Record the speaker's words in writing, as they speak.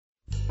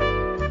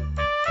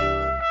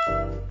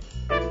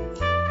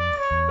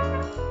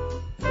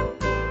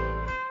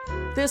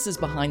This is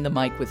Behind the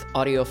Mic with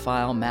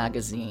AudioFile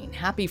Magazine.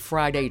 Happy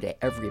Friday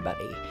to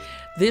everybody.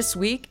 This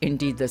week,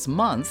 indeed this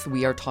month,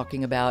 we are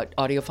talking about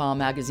AudioFile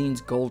Magazine's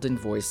Golden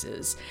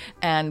Voices.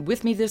 And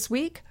with me this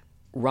week,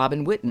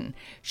 Robin Whitten.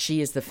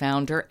 She is the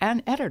founder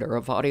and editor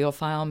of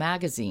AudioFile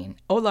Magazine.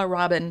 Hola,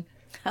 Robin.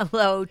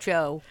 Hello,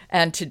 Joe.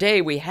 And today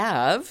we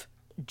have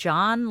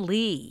John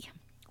Lee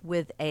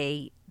with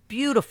a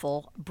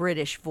beautiful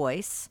British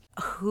voice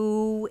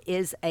who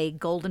is a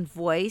golden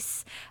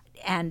voice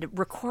and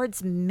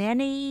records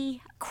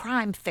many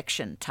crime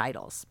fiction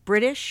titles.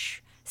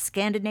 British,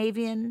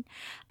 Scandinavian,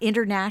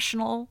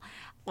 international,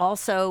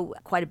 also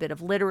quite a bit of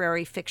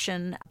literary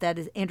fiction that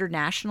is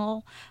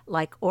international,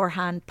 like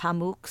Orhan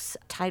Pamuk's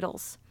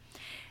titles.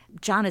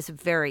 John is a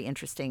very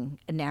interesting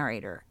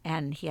narrator,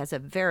 and he has a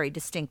very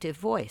distinctive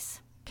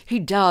voice. He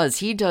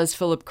does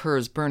Philip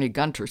Kerr's Bernie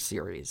Gunter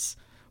series,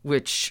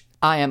 which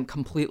I am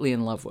completely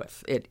in love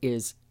with. It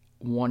is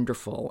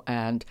wonderful,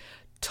 and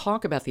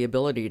talk about the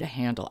ability to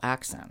handle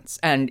accents.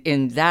 And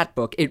in that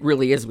book, it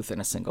really is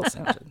within a single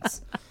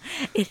sentence.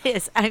 It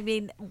is. I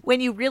mean, when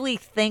you really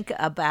think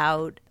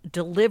about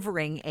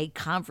delivering a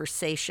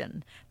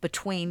conversation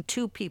between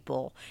two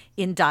people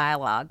in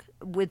dialogue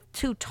with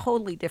two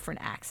totally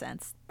different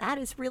accents, that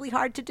is really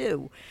hard to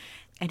do.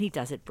 And he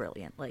does it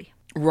brilliantly.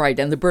 Right,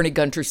 and the Bernie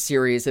Gunter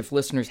series, if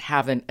listeners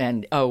haven't,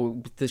 and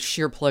the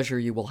sheer pleasure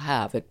you will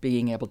have at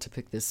being able to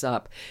pick this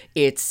up,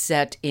 it's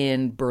set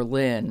in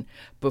Berlin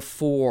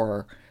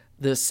before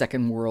the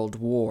Second World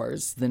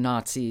Wars. The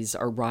Nazis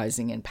are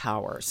rising in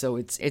power, so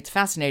it's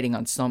fascinating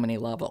on so many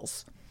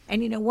levels.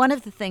 And, you know, one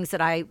of the things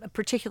that I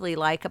particularly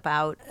like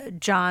about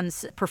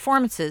John's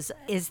performances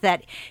is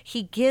that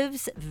he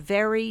gives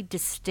very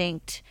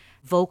distinct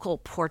vocal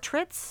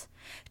portraits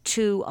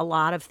to a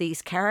lot of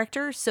these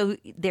characters, so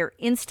they're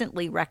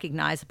instantly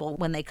recognizable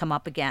when they come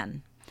up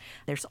again.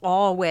 There's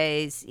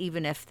always,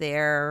 even if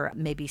they're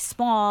maybe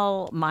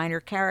small, minor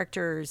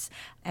characters,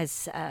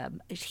 as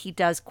he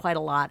does quite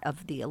a lot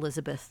of the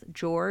Elizabeth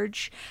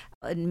George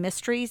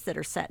mysteries that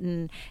are set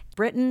in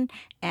Britain,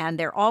 and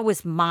they're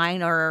always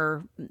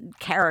minor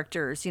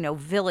characters, you know,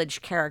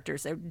 village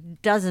characters. There are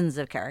dozens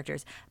of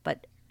characters,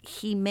 but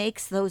he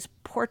makes those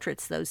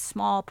portraits, those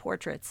small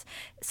portraits,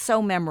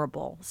 so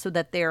memorable so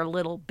that they're a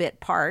little bit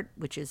part,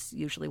 which is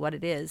usually what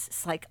it is.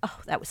 It's like, oh,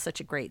 that was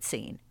such a great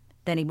scene.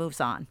 Then he moves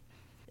on.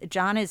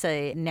 John is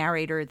a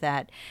narrator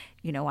that,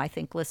 you know, I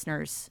think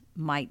listeners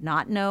might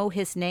not know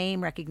his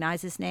name,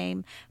 recognize his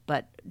name,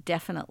 but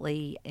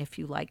definitely if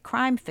you like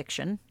crime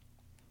fiction,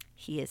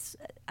 he is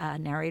a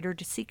narrator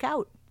to seek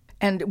out.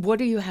 And what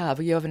do you have?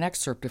 You have an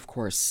excerpt, of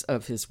course,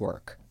 of his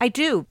work. I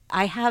do.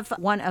 I have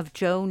one of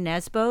Joe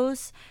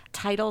Nesbo's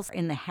titles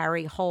in the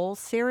Harry Hole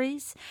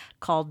series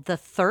called The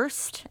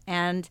Thirst.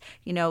 And,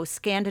 you know,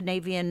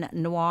 Scandinavian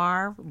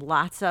noir,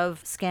 lots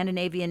of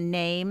Scandinavian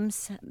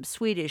names,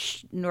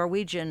 Swedish,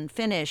 Norwegian,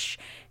 Finnish.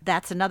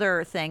 That's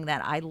another thing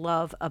that I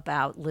love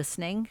about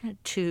listening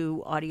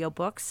to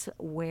audiobooks,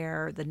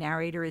 where the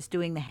narrator is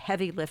doing the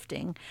heavy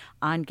lifting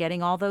on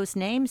getting all those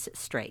names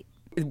straight.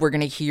 We're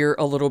going to hear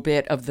a little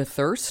bit of The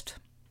Thirst?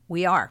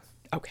 We are.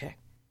 Okay.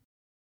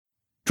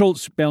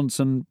 Truls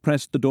Björnsson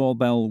pressed the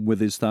doorbell with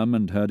his thumb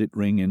and heard it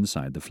ring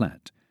inside the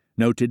flat,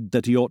 noted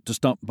that he ought to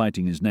stop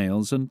biting his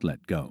nails and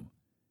let go.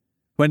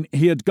 When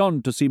he had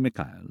gone to see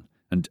Mikael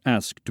and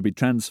asked to be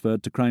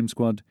transferred to Crime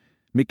Squad,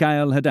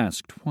 Mikael had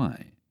asked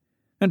why,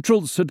 and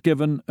Truls had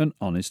given an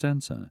honest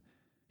answer.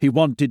 He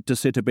wanted to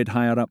sit a bit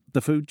higher up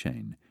the food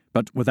chain,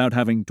 but without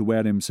having to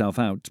wear himself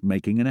out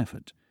making an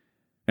effort.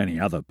 Any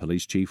other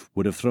police chief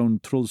would have thrown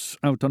Truls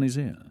out on his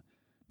ear,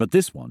 but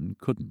this one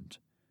couldn't.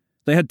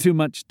 They had too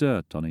much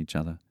dirt on each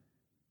other.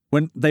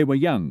 When they were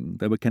young,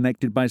 they were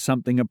connected by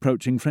something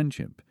approaching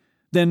friendship,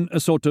 then a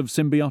sort of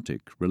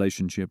symbiotic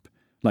relationship,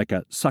 like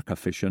a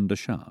suckerfish and a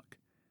shark.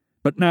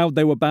 But now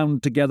they were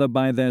bound together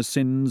by their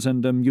sins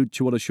and a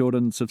mutual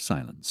assurance of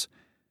silence.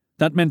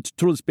 That meant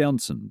Truls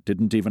Björnsson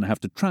didn't even have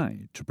to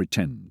try to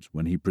pretend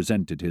when he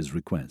presented his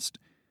request.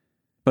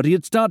 But he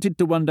had started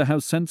to wonder how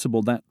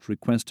sensible that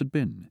request had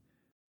been.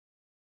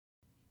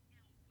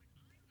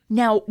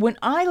 Now, when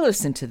I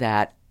listen to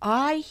that,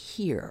 I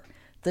hear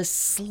the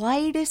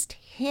slightest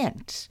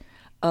hint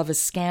of a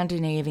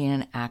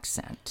Scandinavian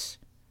accent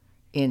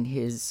in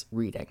his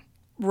reading.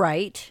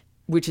 Right.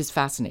 Which is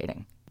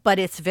fascinating. But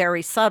it's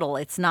very subtle.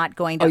 It's not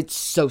going to... Oh, it's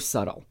so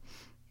subtle.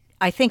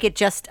 I think it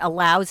just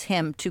allows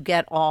him to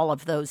get all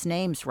of those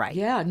names right.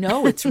 Yeah,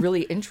 no, it's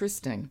really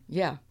interesting.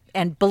 Yeah.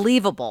 And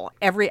believable.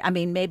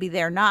 Maybe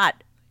they're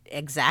not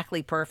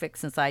exactly perfect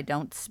since I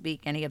don't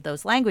speak any of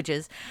those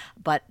languages,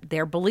 but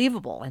they're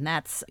believable. And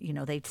that's, you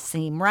know, they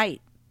seem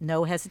right.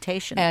 No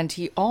hesitation. And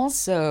he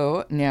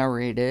also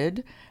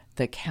narrated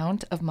The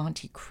Count of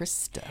Monte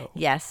Cristo.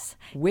 Yes.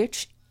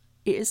 Which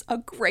is a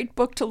great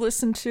book to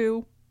listen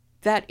to.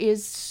 That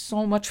is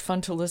so much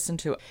fun to listen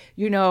to.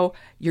 You know,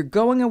 you're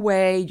going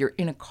away, you're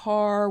in a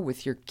car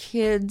with your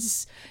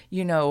kids,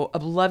 you know,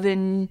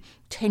 11,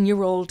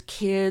 10-year-old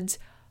kids.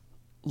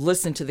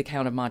 Listen to The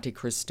Count of Monte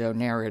Cristo,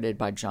 narrated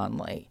by John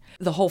Lee.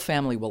 The whole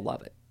family will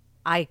love it.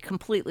 I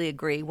completely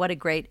agree. What a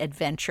great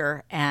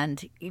adventure,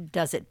 and he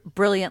does it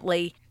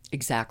brilliantly.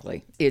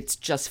 Exactly. It's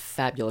just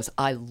fabulous.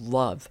 I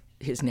love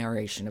his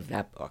narration of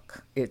that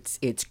book.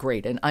 It's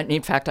great. And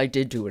in fact, I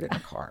did do it in a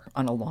car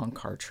on a long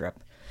car trip.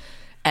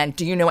 And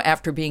do you know,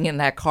 after being in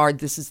that car,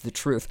 this is the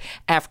truth.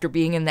 After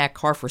being in that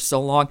car for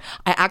so long,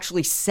 I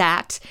actually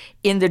sat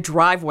in the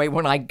driveway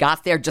when I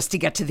got there just to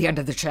get to the end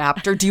of the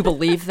chapter. Do you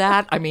believe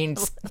that? I mean,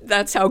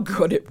 that's how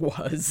good it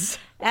was.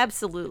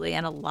 Absolutely.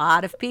 And a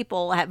lot of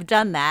people have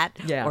done that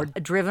or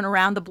driven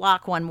around the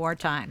block one more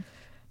time.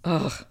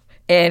 Ugh.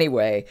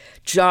 Anyway,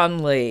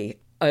 John Lee,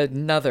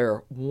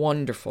 another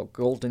wonderful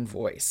golden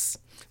voice.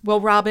 Well,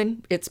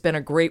 Robin, it's been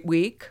a great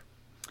week.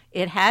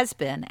 It has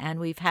been,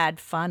 and we've had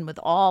fun with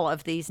all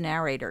of these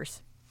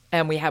narrators.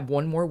 And we have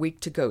one more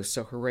week to go,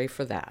 so hooray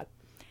for that.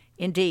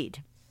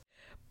 Indeed.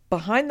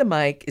 Behind the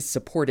Mic is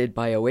supported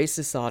by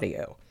Oasis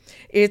Audio.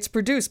 It's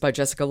produced by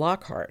Jessica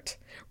Lockhart.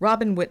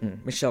 Robin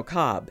Whitten, Michelle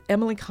Cobb,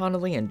 Emily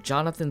Connolly, and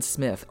Jonathan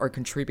Smith are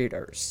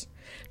contributors.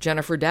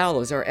 Jennifer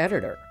Dowell is our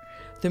editor.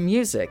 The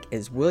music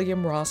is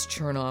William Ross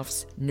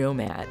Chernoff's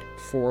Nomad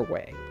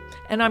 4-Way.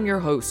 And I'm your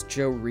host,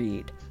 Joe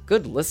Reed.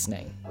 Good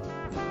listening.